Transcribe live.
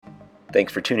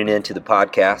Thanks for tuning in to the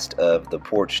podcast of The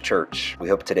Porch Church. We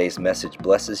hope today's message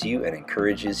blesses you and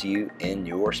encourages you in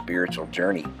your spiritual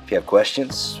journey. If you have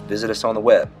questions, visit us on the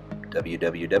web,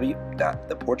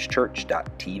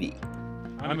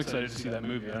 www.theporchchurch.tv. I'm excited to see that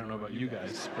movie. I don't know about you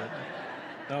guys, but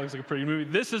that looks like a pretty movie.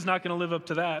 This is not going to live up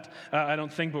to that, I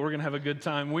don't think, but we're going to have a good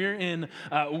time. We're in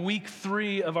week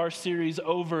 3 of our series,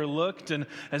 Overlooked, and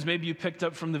as maybe you picked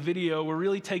up from the video, we're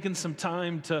really taking some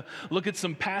time to look at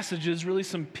some passages, really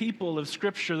some people of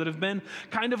Scripture that have been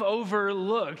kind of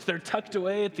overlooked. They're tucked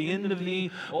away at the end of the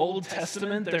Old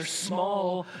Testament. They're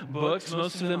small books,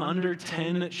 most of them under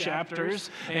 10 chapters,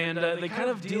 and they kind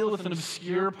of deal with an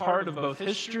obscure part of both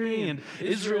history and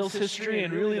Israel's history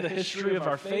and really the history of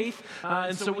our faith.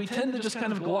 And so we tend to just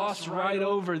kind of gloss right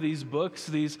over these books,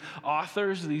 these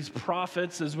authors, these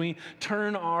prophets as we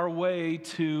turn our way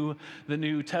to the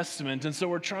New Testament. And so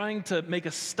we're trying to make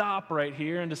a stop right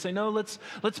here and to say, no, let's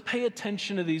pay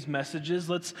attention to these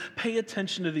messages. Let's pay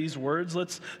attention to these words.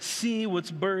 Let's see what's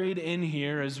buried in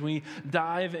here as we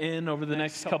dive in over the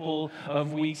next couple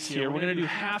of weeks here. We're going to do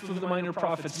half of the minor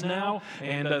prophets now,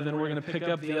 and then we're going to pick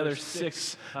up the other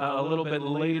 6 a little bit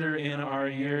later in our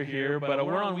year here. But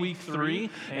we're on week 3.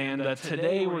 And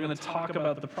today we're going to talk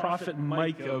about the prophet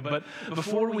Micah. But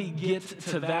before we get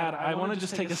to that, I want to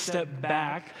just take a step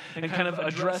back and kind of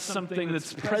address something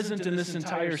that's present in this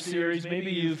entire series.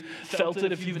 Maybe you've felt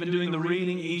it if you've been doing the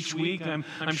reading each week. I'm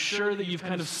sure that you've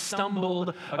kind of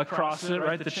stumbled across it,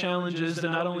 right? The challenge is that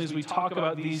not only as we talk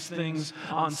about these things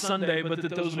on Sunday, but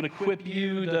that those would equip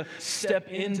you to step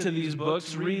into these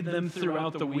books, read them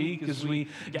throughout the week as we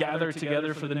gather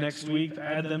together for the next week,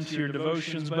 add them to your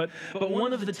devotions. But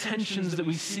one of the tensions that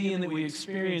we see and that we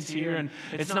experience here, and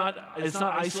it's not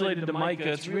isolated to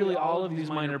Micah, it's really all of these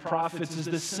minor prophets, is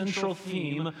this central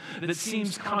theme that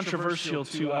seems controversial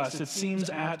to us. It seems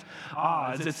at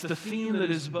odds. It's the theme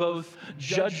that is both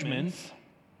judgment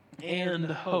and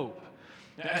hope.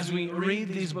 As we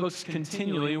read these books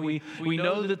continually, we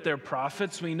know that they're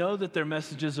prophets, we know that they're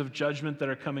messages of judgment that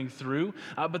are coming through,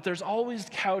 but there's always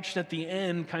couched at the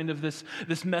end kind of this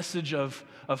message of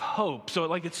hope.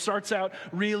 So it starts out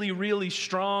really, really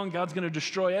strong. God's going to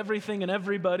destroy everything and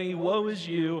everybody. Woe is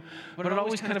you. But it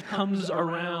always kind of comes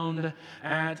around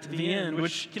at the end,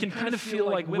 which can kind of feel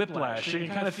like whiplash. It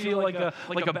can kind of feel like a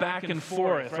back and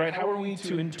forth, right? How are we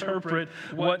to interpret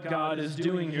what God is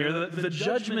doing here? The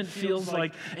judgment feels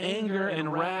like anger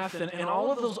and wrath and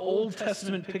all of those Old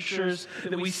Testament pictures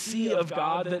that we see of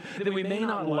God that we may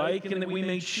not like and that we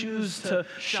may choose to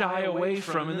shy away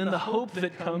from. And then the hope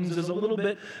that comes is a little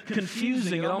bit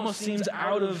confusing. It almost seems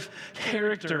out of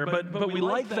character, but we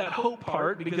like that hope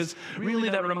part because really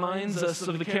that reminds us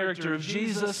of the character of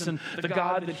Jesus and the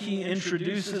God that he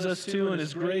introduces us to and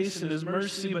his grace and his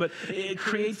mercy, but it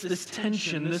creates this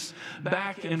tension, this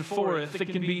back and forth that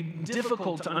can be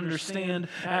difficult to understand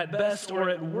at best, or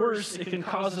at worst, it can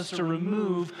cause us to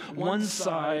remove one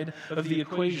side of the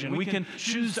equation. We can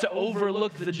choose to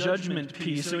overlook the judgment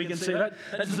piece, so we can say that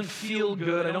doesn't feel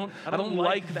good. I don't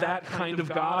like that kind of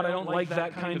God. I don't like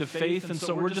that kind of faith, and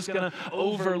so we're just going to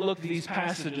overlook these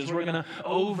passages. We're going to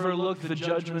overlook the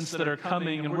judgments that are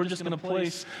coming, and we're just going to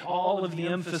place all of the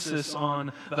emphasis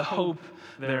on the hope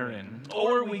therein.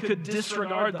 Or we could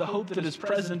disregard the hope that is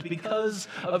present because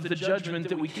of the judgment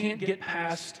that we can't get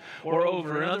past or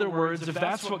over. In other words, if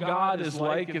that's what God is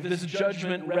like, if this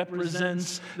judgment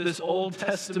represents this Old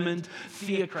Testament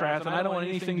theocrat, then I don't want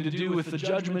anything to do with the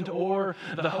judgment or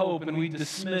the hope, and we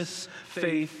dismiss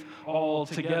faith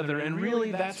altogether. And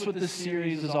really that's what this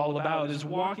series is all about, is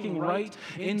walking right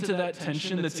into that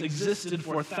tension that's existed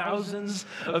for thousands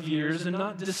of years and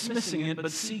not dismissing it,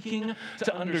 but seeking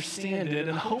to understand it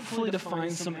and hopefully to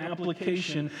find some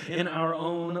application in our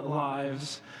own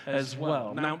lives as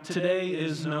well. Now, today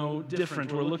is no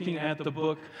different. We're looking at the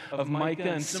book of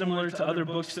Micah, and similar to other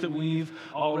books that we've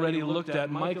already looked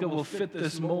at, Micah will fit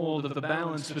this mold of the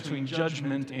balance between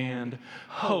judgment and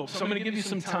hope. So I'm going to give you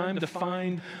some time to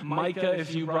find Micah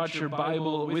if you brought your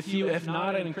Bible with you. If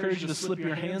not, I'd encourage you to slip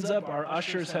your hands up. Our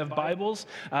ushers have Bibles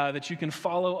that you can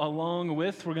follow along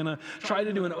with. We're going to try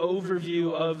to do an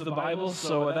overview of the Bible,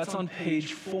 so that's on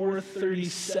page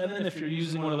 437 if you're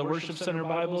using one of the Worship Center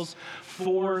Bibles,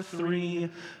 437.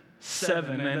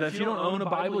 7. And if you don't own a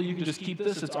Bible, you can just keep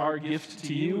this. It's our gift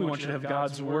to you. We want you to have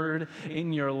God's word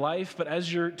in your life. But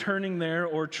as you're turning there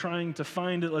or trying to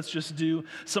find it, let's just do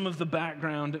some of the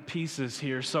background pieces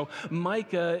here. So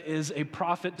Micah is a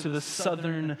prophet to the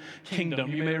southern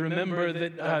kingdom. You may remember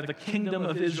that the kingdom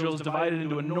of Israel is divided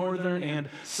into a northern and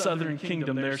southern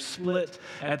kingdom. They're split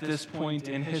at this point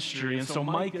in history. And so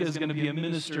Micah is going to be a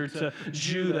minister to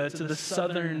Judah, to the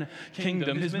southern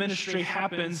kingdom. His ministry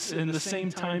happens in the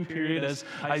same time period as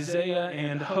Isaiah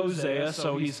and Hosea,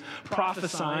 so he's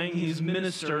prophesying, he's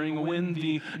ministering when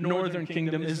the northern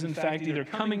kingdom is in fact either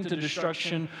coming to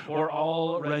destruction or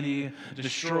already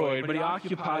destroyed. But he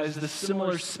occupies the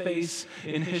similar space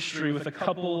in history with a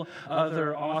couple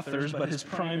other authors, but his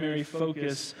primary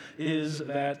focus is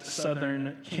that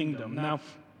southern kingdom. Now,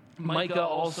 Micah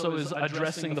also is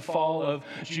addressing the fall of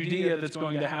Judea that's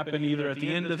going to happen either at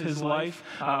the end of his life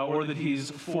or that he's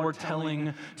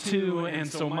foretelling to.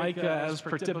 And so Micah, as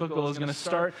per typical, is going to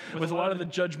start with a lot of the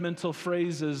judgmental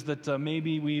phrases that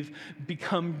maybe we've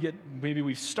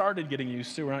started getting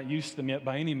used to. We're not used to them yet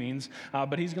by any means,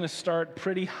 but he's going to start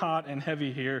pretty hot and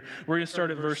heavy here. We're going to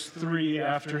start at verse 3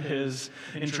 after his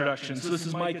introduction. So this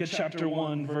is Micah chapter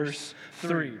 1, verse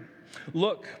 3.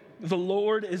 Look, the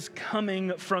Lord is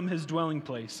coming from his dwelling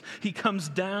place. He comes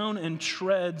down and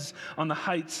treads on the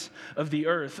heights of the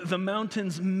earth. The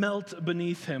mountains melt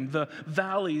beneath him. The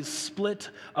valleys split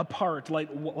apart like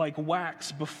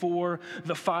wax before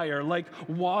the fire, like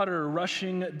water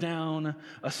rushing down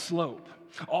a slope.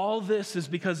 All this is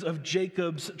because of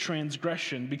Jacob's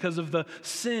transgression, because of the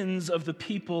sins of the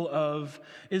people of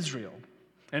Israel.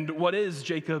 And what is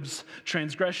Jacob's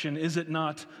transgression? Is it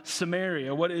not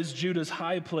Samaria? What is Judah's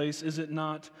high place? Is it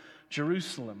not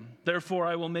Jerusalem? Therefore,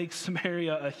 I will make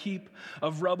Samaria a heap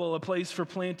of rubble, a place for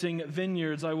planting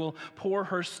vineyards. I will pour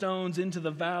her stones into the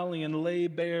valley and lay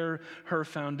bare her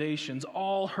foundations.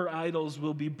 All her idols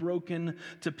will be broken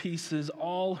to pieces.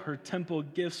 All her temple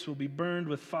gifts will be burned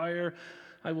with fire.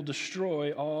 I will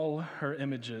destroy all her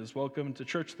images. Welcome to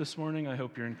church this morning. I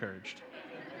hope you're encouraged.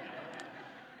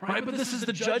 Right, but this is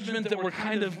the judgment that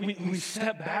we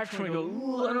step back from and go,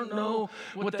 ooh, I don't know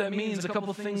what that means. A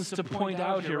couple things to point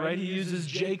out here, right? He uses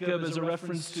Jacob as a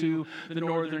reference to the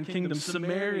northern kingdom.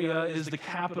 Samaria is the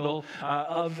capital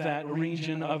of that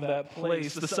region, of that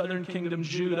place. The southern kingdom,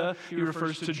 Judah, he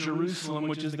refers to Jerusalem,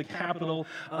 which is the capital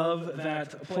of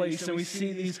that place. And we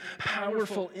see these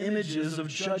powerful images of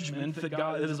judgment that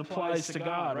applies to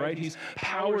God, right? He's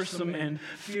powersome and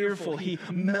fearful. He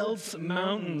melts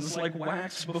mountains like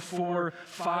wax before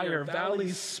fire.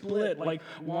 Valleys split like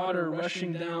water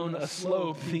rushing down a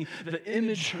slope. The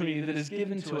imagery that is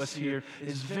given to us here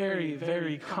is very,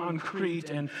 very concrete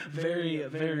and very,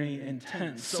 very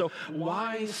intense. So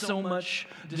why so much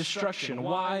destruction?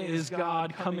 Why is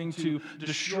God coming to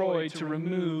destroy, to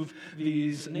remove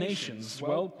these nations?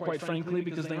 Well, quite frankly,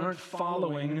 because they aren't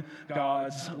following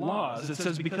God's laws. It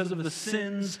says because of the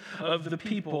sins of the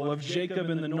people, of Jacob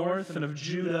in the north and of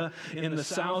Judah in the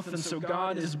south. And so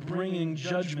God is bringing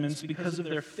judgments because of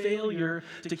their failure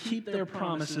to keep their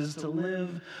promises, to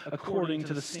live according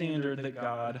to the standard that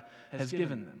God has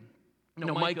given them.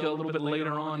 Now, Micah, a little bit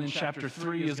later on in chapter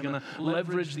 3, is going to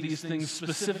leverage these things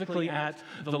specifically at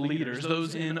the leaders,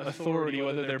 those in authority,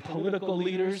 whether they're political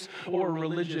leaders or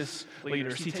religious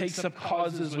leaders. He takes up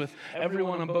causes with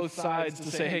everyone on both sides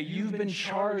to say, hey, you've been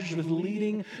charged with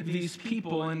leading these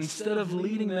people, and instead of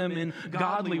leading them in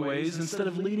godly ways, instead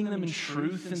of leading them in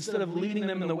truth, instead of leading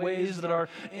them in the ways that are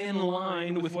in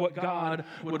line with what God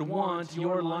would want,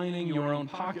 you're lining your own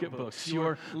pocketbooks.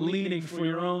 You're leading for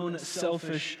your own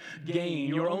selfish gain.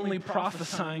 You're only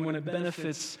prophesying when it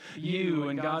benefits you,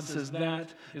 and God says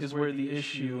that is where the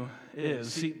issue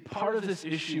is. See, part of this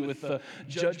issue with the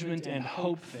judgment and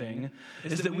hope thing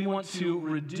is that we want to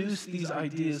reduce these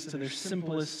ideas to their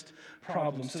simplest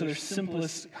problems, to their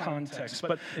simplest context.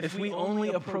 But if we only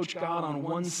approach God on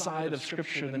one side of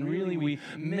Scripture, then really we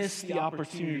miss the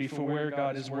opportunity for where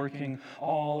God is working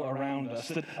all around us.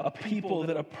 That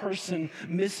a person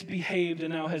misbehaved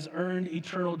and now has earned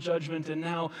eternal judgment, and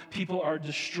now people are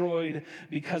destroyed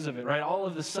because of it, right? All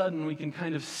of a sudden we can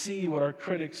kind of see what our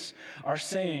critics are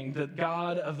saying, that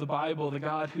God of the Bible, the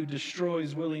God who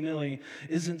destroys willy-nilly,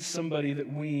 isn't somebody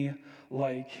that we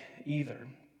like either.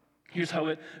 Here's how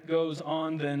it goes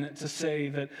on then to say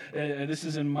that this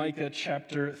is in Micah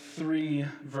chapter 3,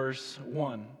 verse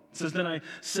 1. It says, then I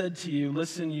said to you,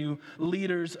 listen, you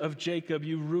leaders of Jacob,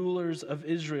 you rulers of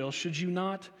Israel, should you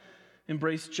not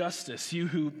Embrace justice, you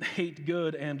who hate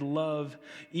good and love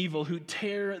evil, who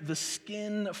tear the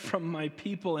skin from my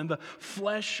people and the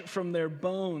flesh from their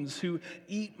bones, who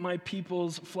eat my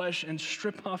people's flesh and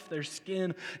strip off their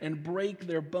skin and break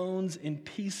their bones in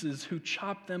pieces, who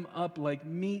chop them up like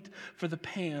meat for the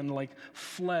pan, like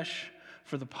flesh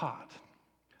for the pot.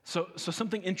 So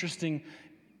something interesting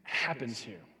happens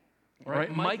here.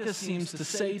 Right? Micah seems to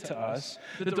say to us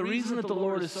that the reason that the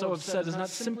Lord is so upset is not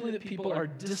simply that people are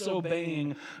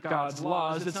disobeying God's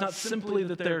laws. It's not simply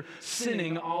that they're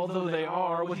sinning, although they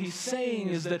are. What he's saying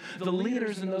is that the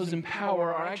leaders and those in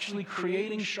power are actually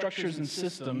creating structures and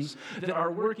systems that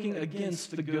are working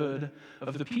against the good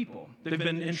of the people. They've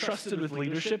been entrusted with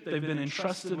leadership. They've been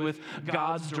entrusted with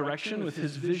God's direction, with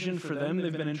his vision for them.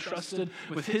 They've been entrusted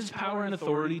with his power and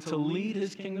authority to lead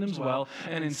his kingdoms well.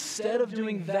 And instead of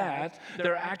doing that,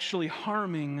 they're actually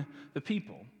harming the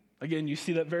people. Again, you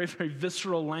see that very, very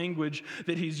visceral language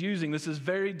that he's using. This is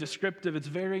very descriptive. It's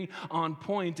very on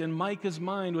point. In Micah's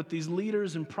mind, what these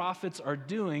leaders and prophets are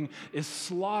doing is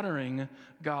slaughtering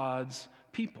God's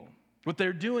people. What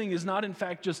they're doing is not, in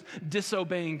fact, just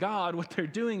disobeying God. What they're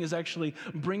doing is actually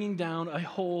bringing down a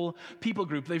whole people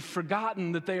group. They've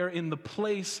forgotten that they are in the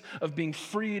place of being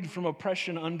freed from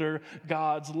oppression under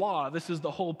God's law. This is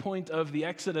the whole point of the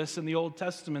Exodus in the Old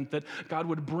Testament, that God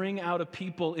would bring out a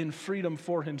people in freedom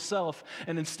for himself,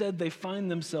 and instead they find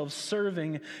themselves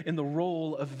serving in the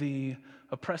role of the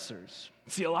oppressors.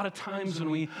 See, a lot of times when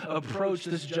we approach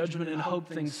this judgment and hope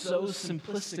thing so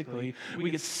simplistically,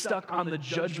 we get stuck on the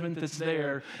judgment that's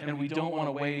there and we don't want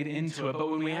to wade into it.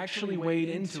 But when we actually wade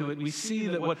into it, we see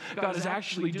that what God is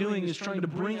actually doing is trying to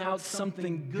bring out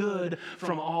something good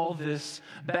from all this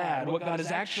bad. What God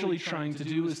is actually trying to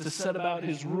do is to set about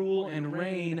his rule and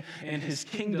reign and his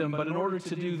kingdom. But in order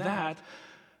to do that,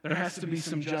 there has to be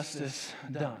some justice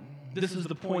done. This is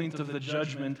the point of the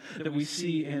judgment that we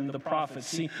see in the prophets.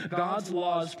 See, God's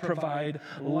laws provide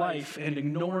life, and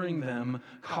ignoring them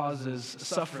causes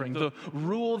suffering. The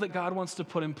rule that God wants to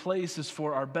put in place is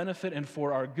for our benefit and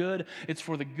for our good. It's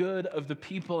for the good of the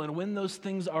people. And when those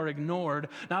things are ignored,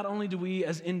 not only do we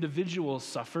as individuals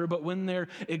suffer, but when they're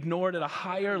ignored at a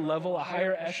higher level, a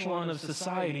higher echelon of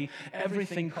society,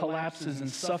 everything collapses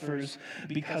and suffers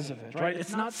because of it, right?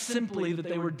 It's not simply that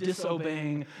they were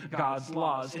disobeying God's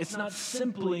laws. It's not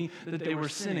simply that they were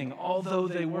sinning, although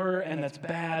they were, and that's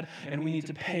bad, and we need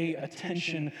to pay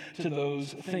attention to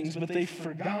those things. But they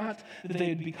forgot that they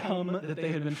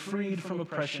had been freed from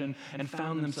oppression and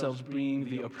found themselves being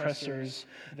the oppressors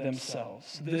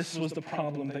themselves. This was the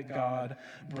problem that God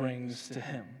brings to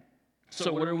him.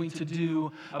 So what are we to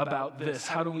do about this?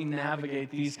 How do we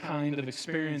navigate these kind of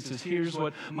experiences? Here's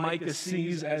what Micah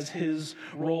sees as his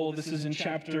role. This is in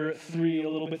chapter 3, a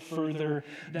little bit further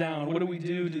down. What do we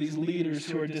do to these leaders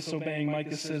who are disobeying?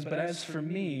 Micah says, "But as for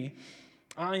me,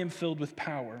 I am filled with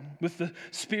power, with the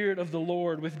Spirit of the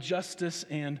Lord, with justice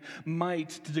and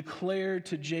might, to declare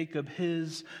to Jacob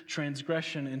his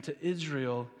transgression and to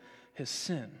Israel his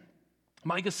sin."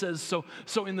 Micah says,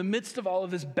 so in the midst of all of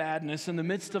this badness, in the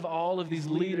midst of all of these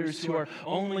leaders who are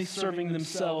only serving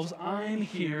themselves, I'm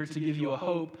here to give you a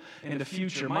hope and a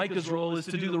future. Micah's role is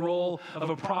to do the role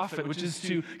of a prophet, which is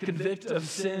to convict of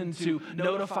sin, to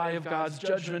notify of God's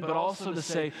judgment, but also to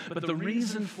say, but the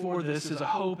reason for this is a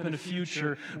hope and a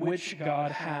future which God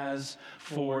has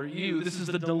for you. This is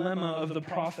the dilemma of the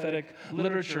prophetic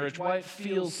literature. It's why it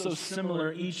feels so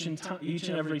similar each and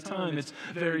every time. It's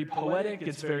very poetic,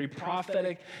 it's very prophetic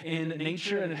in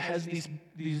nature, and it has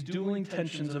these dueling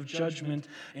tensions of judgment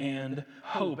and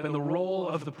hope. And the role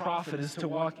of the prophet is to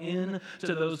walk in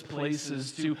to those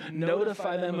places, to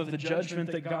notify them of the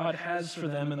judgment that God has for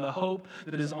them and the hope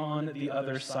that is on the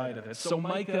other side of it. So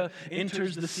Micah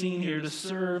enters the scene here to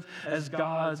serve as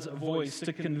God's voice,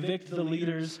 to convict the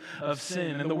leaders of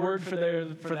sin. And the word for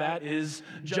that is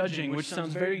judging, which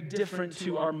sounds very different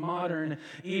to our modern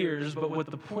ears, but what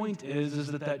the point is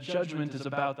that judgment is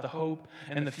about the hope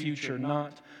and the future,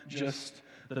 not just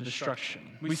the destruction.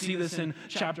 We see this in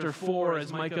chapter 4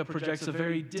 as Micah projects a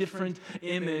very different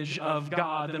image of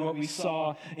God than what we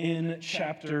saw in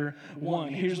chapter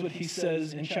 1. Here's what he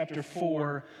says in chapter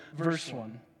 4, verse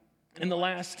 1. In the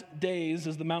last days,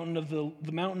 as the mountain of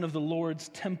the Lord's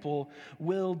temple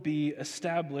will be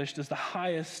established as the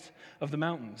highest of the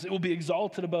mountains. It will be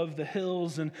exalted above the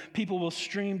hills, and people will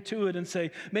stream to it and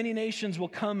say, many nations will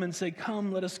come and say,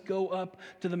 come, let us go up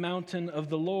to the mountain of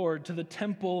the Lord, to the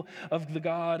temple of the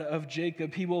God of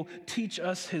Jacob. He will teach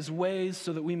us his ways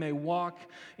so that we may walk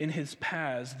in his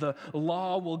paths. The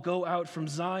law will go out from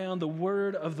Zion, the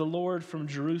word of the Lord from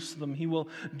Jerusalem. He will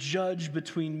judge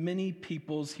between many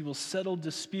peoples. He will settle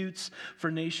disputes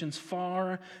for nations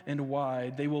far and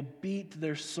wide. They will beat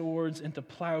their swords into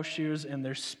plowshares and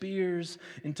their spears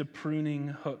into pruning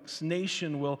hooks.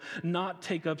 Nation will not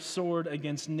take up sword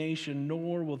against nation,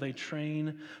 nor will they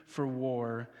train for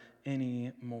war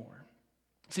anymore.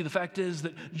 See, the fact is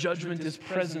that judgment is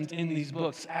present in these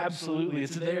books. Absolutely.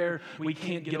 It's there. We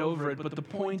can't get over it. But the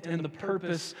point and the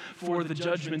purpose for the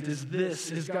judgment is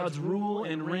this, is God's rule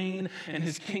and reign and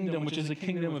his kingdom, which is a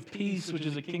kingdom of peace, which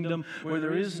is a kingdom where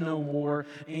there is no war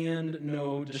and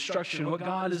no destruction. What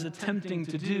God is attempting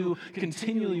to do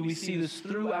continually, we see this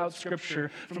throughout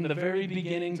Scripture, from the very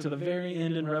beginning to the very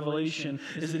end in Revelation,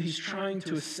 is that he's trying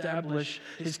to establish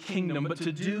his kingdom. But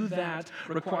to do that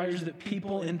requires that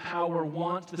people in power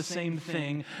want the same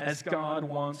thing as God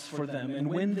wants for them. And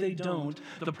when they don't,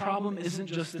 the problem isn't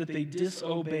just that they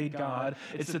disobey God,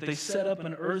 it's that they set up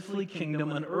an earthly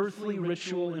kingdom, an earthly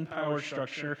ritual and power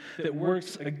structure that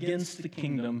works against the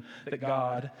kingdom that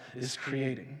God is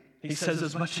creating. He says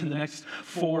as much in the next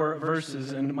 4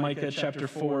 verses. In Micah chapter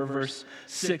 4, verse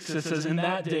 6, it says, "In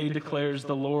that day, declares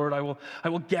the Lord, I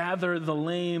will gather the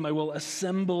lame, I will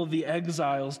assemble the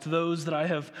exiles, to those that I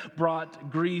have brought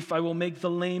grief. I will make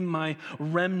the lame my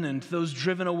remnant, those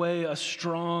driven away a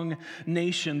strong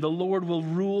nation. The Lord will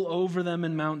rule over them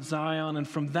in Mount Zion, and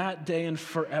from that day and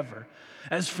forever.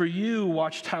 As for you,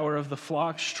 watchtower of the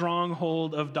flock,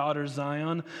 stronghold of daughter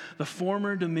Zion, the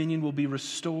former dominion will be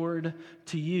restored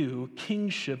to you.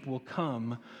 Kingship will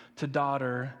come to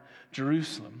daughter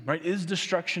Jerusalem." Right? Is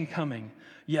destruction coming?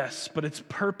 Yes, but its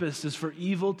purpose is for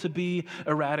evil to be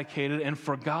eradicated and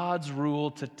for God's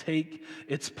rule to take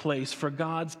its place, for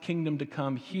God's kingdom to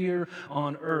come here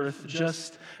on earth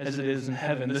just as it is in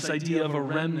heaven. This idea of a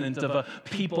remnant, of a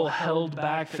people held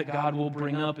back that God will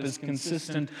bring up, is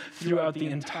consistent throughout the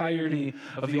entirety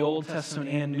of the Old Testament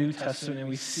and New Testament, and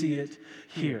we see it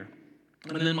here.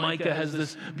 And then Micah has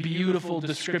this beautiful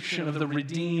description of the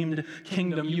redeemed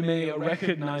kingdom. You may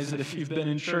recognize it if you've been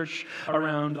in church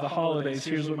around the holidays.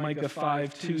 Here's what Micah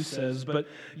 5:2 says, "But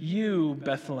you,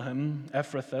 Bethlehem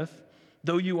Ephrathah,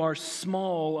 though you are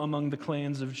small among the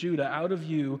clans of Judah, out of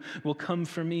you will come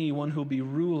for me one who will be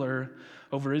ruler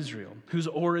over Israel, whose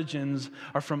origins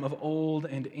are from of old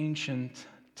and ancient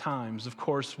times." Of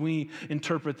course, we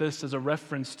interpret this as a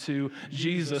reference to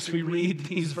Jesus. We read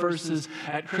these verses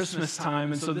at Christmas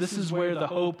time, and so this is where the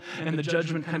hope and the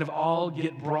judgment kind of all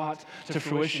get brought to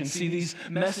fruition. See, these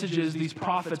messages, these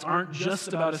prophets aren't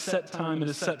just about a set time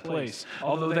and a set place,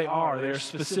 although they are. They are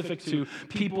specific to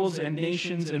peoples and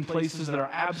nations and places that are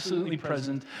absolutely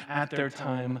present at their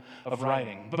time of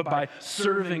writing. But by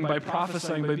serving, by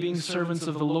prophesying, by being servants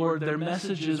of the Lord, their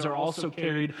messages are also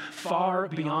carried far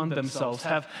beyond themselves,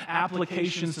 have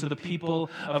applications to the people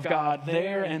of God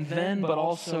there and then, but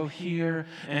also here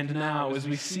and now, as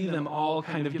we see them all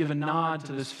kind of give a nod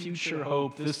to this future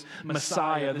hope, this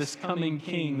Messiah, this coming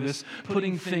King, this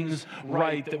putting things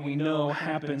right that we know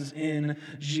happens in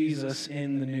Jesus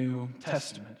in the New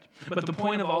Testament. But the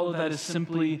point of all of that is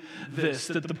simply this,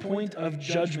 that the point of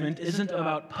judgment isn't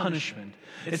about punishment.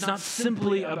 It's not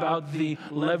simply about the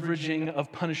leveraging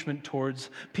of punishment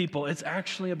towards people. It's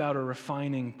actually about a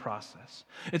refining process.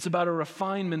 It's about a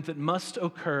refinement that must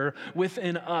occur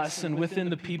within us and within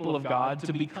the people of God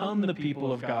to become the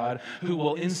people of God who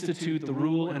will institute the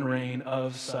rule and reign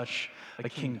of such a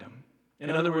kingdom. In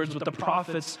other words, what the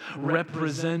prophets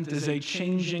represent is a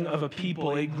changing of a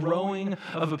people, a growing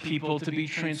of a people to be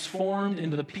transformed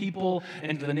into the people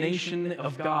and the nation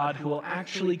of God who will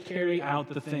actually carry out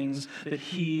the things that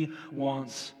he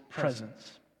wants present.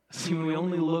 See, when we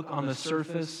only look on the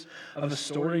surface of a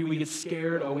story, we get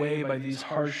scared away by these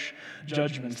harsh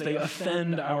judgments. They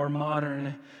offend our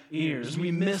modern ears.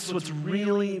 We miss what's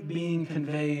really being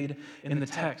conveyed in the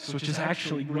text, which is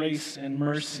actually grace and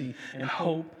mercy and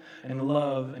hope and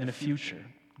love and a future.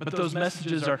 But those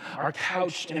messages are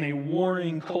couched in a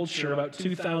warring culture about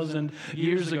 2,000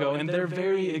 years ago, and their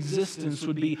very existence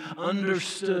would be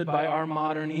understood by our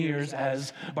modern ears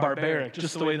as barbaric,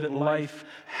 just the way that life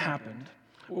happened.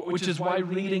 Which is why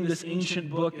reading this ancient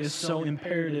book is so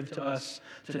imperative to us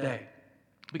today.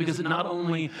 Because it not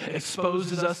only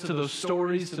exposes us to those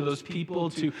stories, to those people,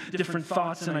 to different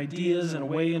thoughts and ideas and a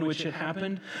way in which it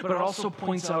happened, but it also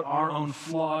points out our own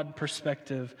flawed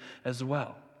perspective as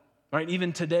well. Right?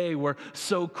 Even today, we're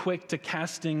so quick to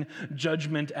casting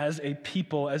judgment as a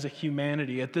people, as a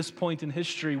humanity. At this point in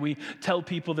history, we tell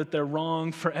people that they're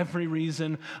wrong for every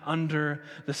reason under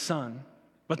the sun.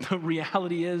 But the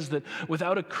reality is that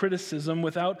without a criticism,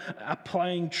 without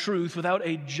applying truth, without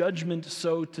a judgment,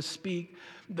 so to speak,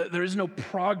 there is no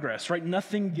progress, right?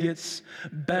 Nothing gets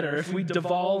better. If we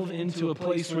devolve into a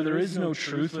place where there is no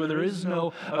truth, where there is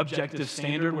no objective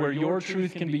standard, where your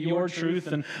truth can be your truth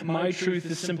and my truth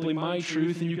is simply my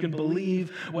truth, and you can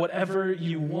believe whatever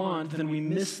you want, then we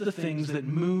miss the things that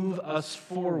move us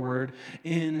forward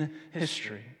in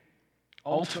history.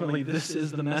 Ultimately, this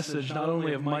is the message not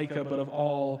only of Micah, but of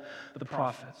all the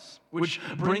prophets. Which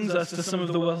brings us to some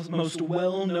of the most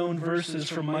well-known verses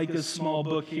from Micah's small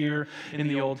book here in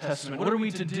the Old Testament. What are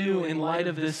we to do in light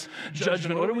of this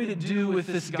judgment? What are we to do with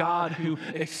this God who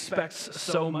expects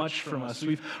so much from us?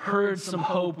 We've heard some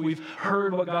hope. We've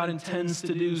heard what God intends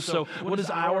to do. So what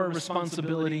is our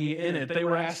responsibility in it? They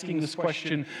were asking this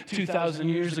question 2,000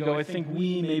 years ago. I think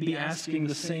we may be asking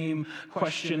the same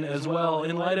question as well.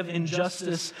 In light of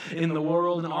injustice in the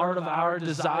world and art of our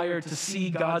desire to see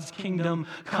God's kingdom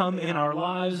come in our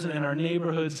lives and in our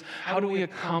neighborhoods, how do we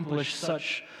accomplish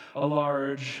such a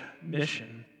large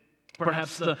mission?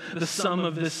 Perhaps the sum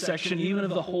of this section, even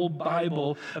of the whole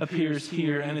Bible, appears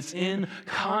here, and it's in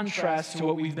contrast to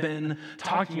what we've been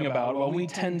talking about. While we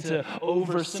tend to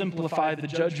oversimplify the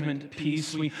judgment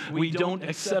piece, we don't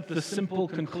accept the simple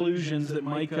conclusions that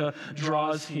Micah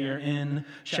draws here in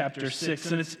chapter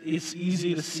 6, and it's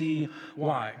easy to see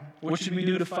why. What should we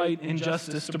do to fight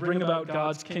injustice, to bring about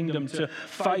God's kingdom, to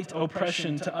fight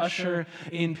oppression, to usher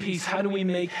in peace? How do we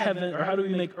make heaven, or how do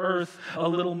we make earth a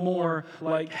little more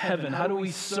like heaven? How do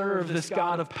we serve this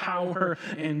God of power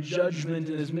and judgment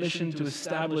in his mission to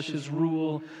establish his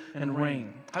rule and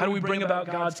reign? How do we bring about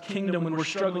God's kingdom when we're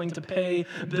struggling to pay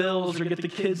bills or get the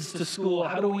kids to school?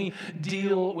 How do we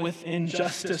deal with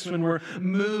injustice when we're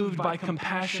moved by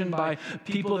compassion by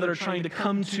people that are trying to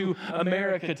come to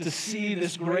America to see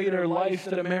this greater life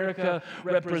that America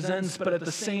represents, but at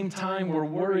the same time we're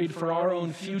worried for our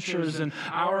own futures and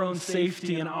our own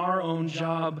safety and our own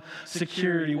job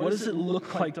security? What does it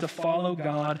look like to follow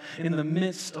God in the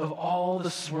midst of all the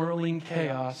swirling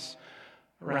chaos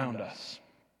around us?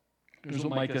 Here's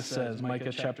what Micah says,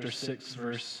 Micah chapter 6,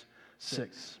 verse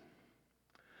 6.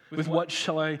 With what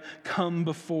shall I come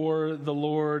before the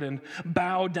Lord and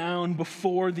bow down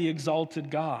before the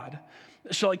exalted God?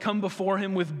 Shall I come before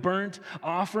him with burnt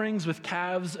offerings, with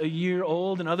calves a year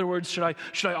old? In other words, should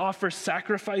I offer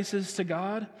sacrifices to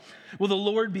God? Will the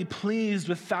Lord be pleased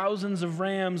with thousands of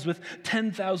rams, with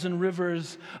 10,000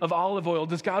 rivers of olive oil?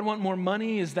 Does God want more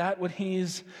money? Is that what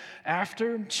he's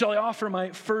after? Shall I offer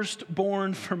my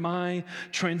firstborn for my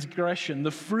transgression,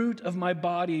 the fruit of my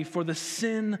body for the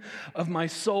sin of my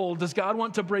soul? Does God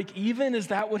want to break even? Is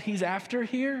that what he's after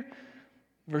here?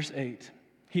 Verse 8.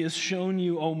 He has shown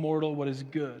you, O mortal, what is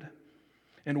good.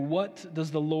 And what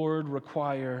does the Lord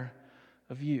require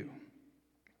of you?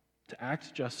 To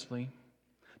act justly,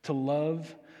 to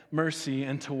love mercy,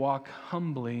 and to walk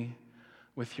humbly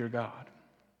with your God.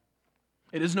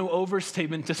 It is no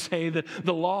overstatement to say that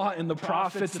the law and the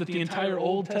prophets, that the entire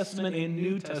Old Testament and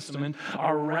New Testament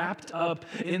are wrapped up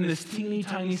in this teeny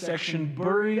tiny section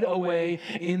buried away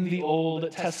in the Old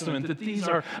Testament, that these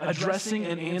are addressing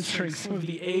and answering some of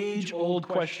the age-old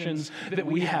questions that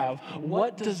we have.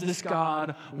 What does this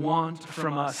God want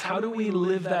from us? How do we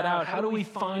live that out? How do we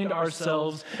find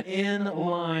ourselves in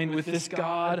line with this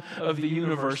God of the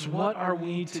universe? What are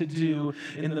we to do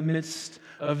in the midst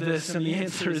of this? And the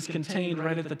answer is contained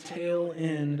right at the tail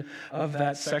end of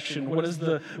that section. What does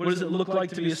it look like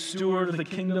to be a steward of the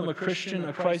kingdom, a Christian,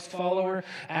 a Christ follower?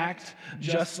 Act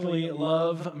justly,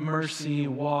 love mercy,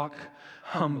 walk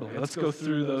humbly. Let's go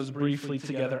through those briefly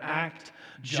together. Act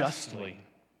justly.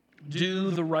 Do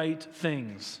the right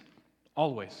things,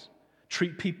 always.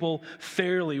 Treat people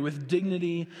fairly, with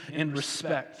dignity and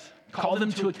respect. Call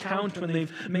them to account when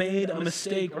they've made a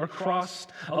mistake or crossed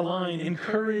a line.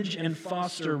 Encourage and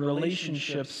foster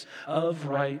relationships of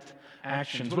right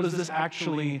actions. What does this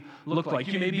actually look like?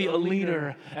 You may be a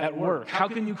leader at work. How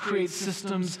can you create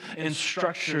systems and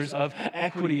structures of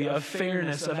equity, of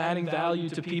fairness, of adding value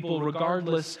to people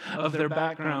regardless of their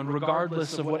background,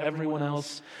 regardless of what everyone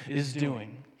else is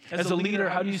doing? As a leader,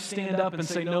 how do you stand up and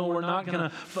say, no, we're not going to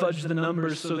fudge the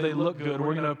numbers so they look good.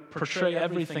 We're going to portray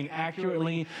everything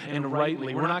accurately and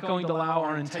rightly. We're not going to allow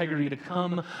our integrity to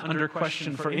come under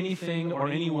question for anything or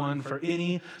anyone for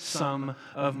any sum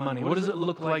of money. What does it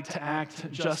look like to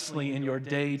act justly in your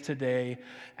day-to-day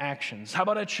actions? How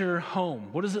about at your home?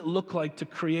 What does it look like to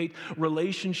create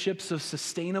relationships of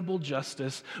sustainable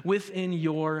justice within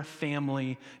your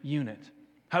family unit?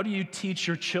 How do you teach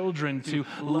your children to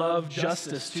love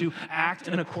justice, to act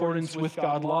in accordance with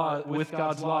God's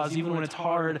laws, even when it's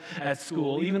hard at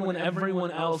school, even when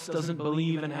everyone else doesn't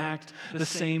believe and act the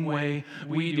same way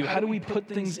we do? How do we put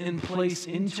things in place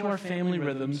into our family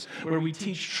rhythms where we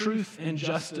teach truth and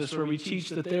justice, where we teach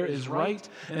that there is right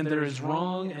and there is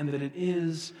wrong and that it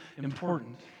is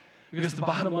important? Because the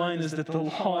bottom line is that the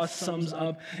law sums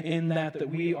up in that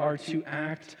we are to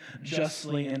act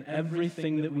justly in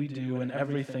everything that we do and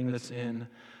everything that's in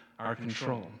our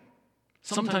control.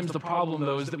 Sometimes the problem,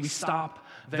 though, is that we stop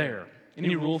there.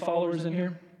 Any rule followers in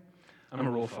here? I'm a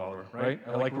rule follower, right?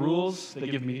 I like rules. They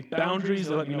give me boundaries.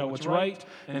 They let me know what's right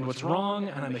and what's wrong,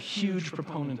 and I'm a huge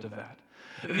proponent of that.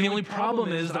 The only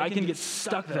problem is that I can get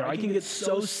stuck there. I can get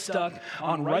so stuck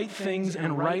on right things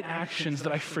and right actions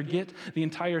that I forget the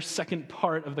entire second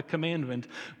part of the commandment,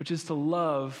 which is to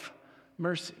love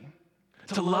mercy,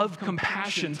 to love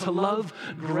compassion, to love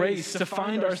grace, to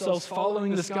find ourselves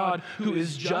following this God who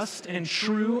is just and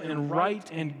true and right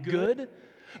and good,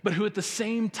 but who at the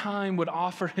same time would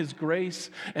offer his grace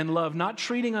and love, not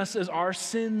treating us as our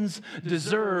sins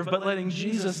deserve, but letting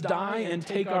Jesus die and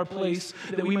take our place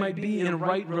that we might be in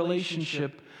right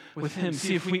relationship with him.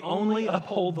 See, if we only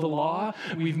uphold the law,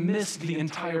 we've missed the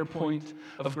entire point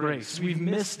of grace. We've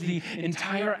missed the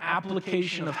entire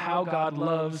application of how God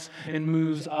loves and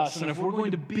moves us. And if we're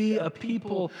going to be a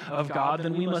people of God,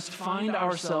 then we must find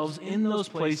ourselves in those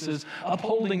places,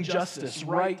 upholding justice,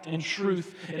 right, and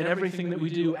truth in everything that we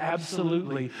do,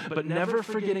 absolutely, but never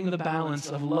forgetting the balance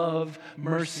of love,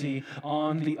 mercy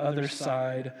on the other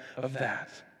side of that.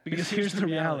 Because here's the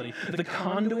reality. The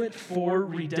conduit for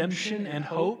redemption and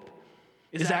hope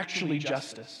is actually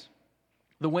justice.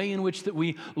 The way in which that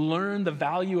we learn the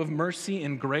value of mercy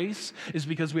and grace is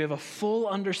because we have a full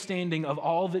understanding of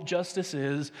all that justice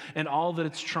is and all that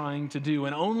it's trying to do.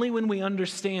 And only when we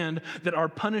understand that our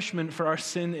punishment for our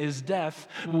sin is death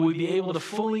will we be able to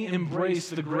fully embrace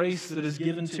the grace that is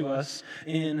given to us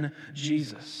in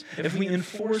Jesus. If we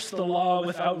enforce the law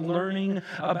without learning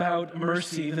about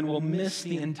mercy, then we'll miss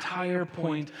the entire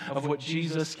point of what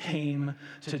Jesus came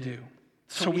to do.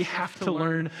 So we have to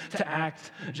learn to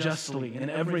act justly in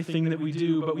everything that we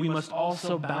do, but we must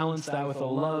also balance that with a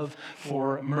love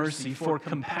for mercy, for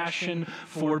compassion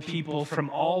for people from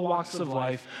all walks of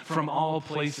life, from all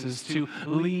places, to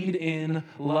lead in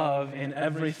love in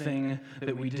everything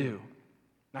that we do.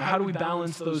 Now, how do we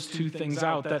balance those two things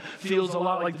out? That feels a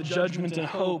lot like the judgment and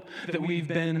hope that we've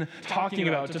been talking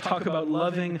about, to talk about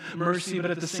loving mercy,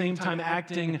 but at the same time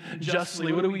acting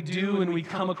justly. What do we do when we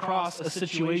come across a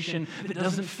situation that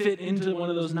doesn't fit into one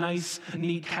of those nice,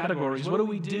 neat categories? What do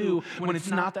we do when it's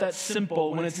not that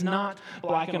simple, when it's not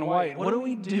black and white? What do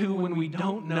we do when we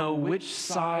don't know which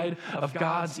side of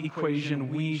God's equation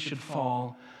we should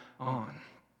fall on?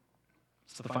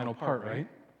 It's the final part, right?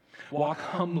 Walk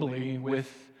humbly with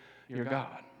your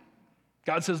God.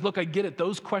 God says, look, I get it.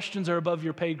 Those questions are above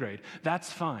your pay grade.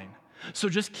 That's fine. So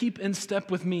just keep in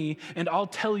step with me, and I'll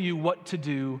tell you what to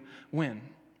do when.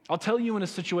 I'll tell you when a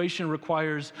situation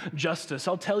requires justice.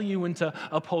 I'll tell you when to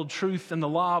uphold truth and the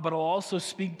law, but I'll also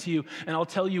speak to you, and I'll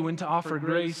tell you when to offer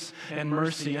grace and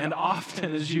mercy. And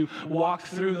often as you walk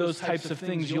through those types of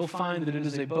things, you'll find that it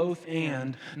is a both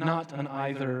and, not an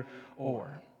either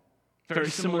or. Very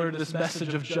similar to this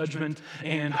message of judgment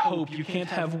and hope. You can't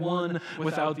have one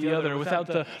without the other. Without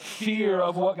the fear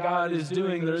of what God is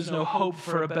doing, there is no hope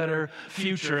for a better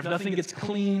future. If nothing gets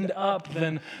cleaned up,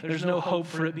 then there's no hope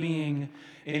for it being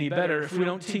any better. If we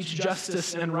don't teach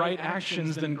justice and right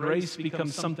actions, then grace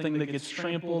becomes something that gets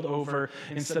trampled over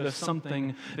instead of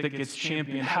something that gets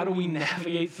championed. How do we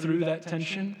navigate through that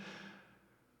tension?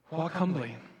 Walk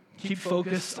humbly. Keep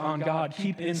focused on God.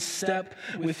 Keep in step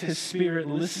with his Spirit,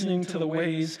 listening to the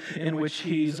ways in which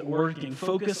he's working.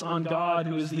 Focus on God,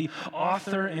 who is the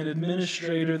author and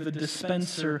administrator, the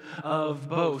dispenser of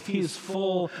both. He is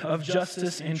full of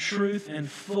justice and truth and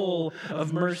full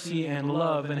of mercy and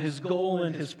love. And his goal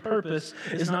and his purpose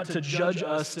is not to judge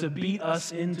us, to beat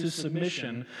us into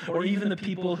submission, or even the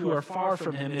people who are far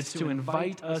from him. It's to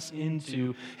invite us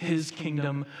into his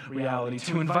kingdom reality,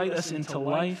 to invite us into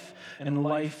life and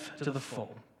life to the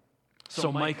full.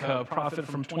 So Micah, a prophet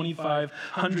from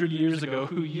 2,500 years ago,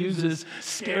 who uses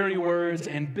scary words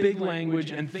and big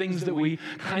language and things that we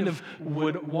kind of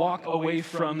would walk away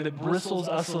from, that bristles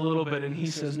us a little bit, and he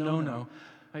says, no,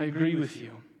 I agree with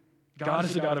you. God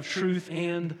is a God of truth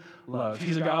and love.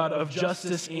 He's a God of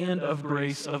justice and of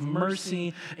grace, of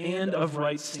mercy and of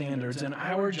right standards. And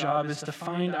our job is to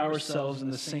find ourselves in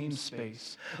the same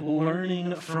space,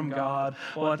 learning from God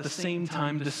while at the same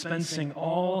time dispensing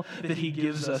all that he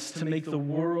gives us to make the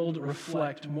world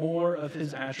reflect more of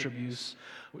his attributes,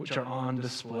 which are on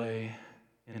display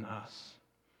in us.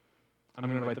 I'm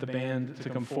going to invite the band to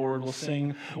come forward. We'll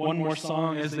sing one more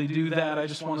song. As they do that, I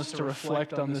just want us to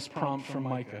reflect on this prompt from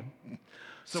Micah.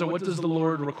 So what does the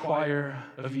Lord require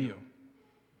of you?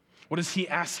 What is he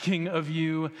asking of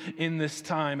you in this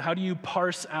time? How do you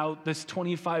parse out this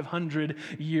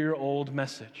 2,500-year-old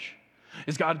message?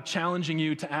 Is God challenging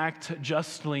you to act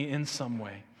justly in some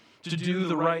way? To do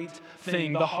the right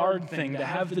thing, the hard thing, to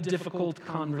have the difficult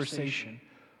conversation?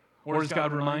 Or is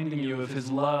God reminding you of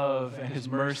his love and his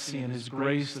mercy and his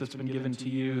grace that's been given to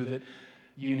you that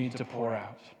you need to pour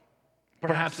out?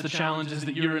 Perhaps the challenge is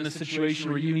that you're in a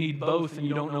situation where you need both and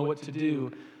you don't know what to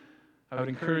do. I would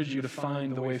encourage you to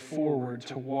find the way forward,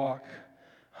 to walk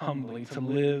humbly, to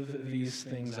live these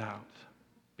things out.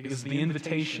 Because the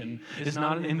invitation is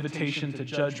not an invitation to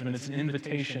judgment, it's an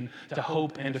invitation to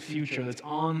hope and a future that's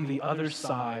on the other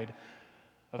side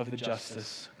of the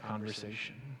justice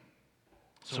conversation.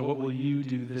 So what will you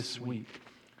do this week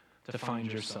to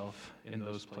find yourself in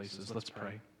those places? Let's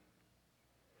pray.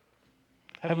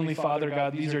 Heavenly Father,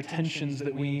 God, these are tensions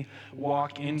that we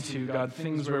walk into, God,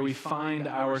 things where we find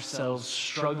ourselves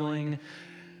struggling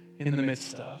in the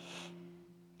midst of.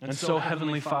 And so,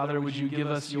 Heavenly Father, would you give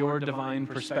us your divine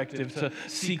perspective to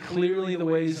see clearly the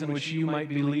ways in which you might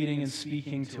be leading and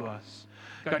speaking to us.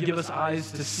 God, give us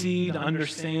eyes to see, to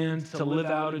understand, to live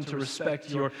out, and to respect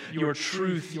your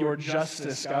truth, your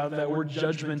justice. God, that word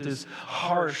judgment is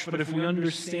harsh, but if we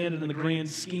understand it in the grand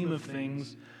scheme of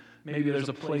things, maybe there's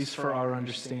a place for our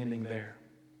understanding there.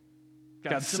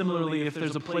 God, similarly, if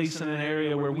there's a place in an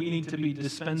area where we need to be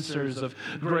dispensers of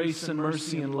grace and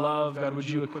mercy and love, God, would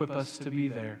you equip us to be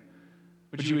there?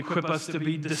 Would you equip us to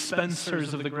be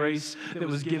dispensers of the grace that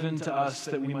was given to us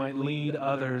that we might lead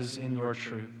others in your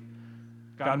truth?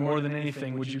 God, more than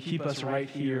anything, would you keep us right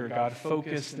here, God,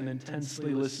 focused and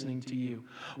intensely listening to you,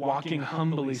 walking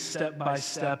humbly step by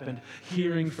step and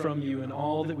hearing from you in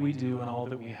all that we do and all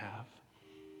that we have.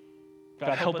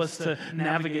 God, help us to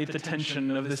navigate the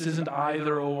tension of this isn't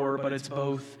either or, but it's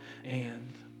both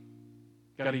and.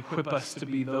 God, equip us to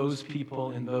be those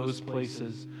people in those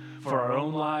places for our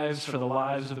own lives, for the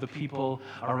lives of the people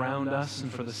around us,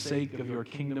 and for the sake of your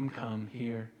kingdom come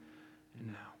here and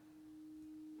now.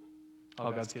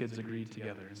 All God's kids agreed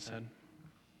together and said,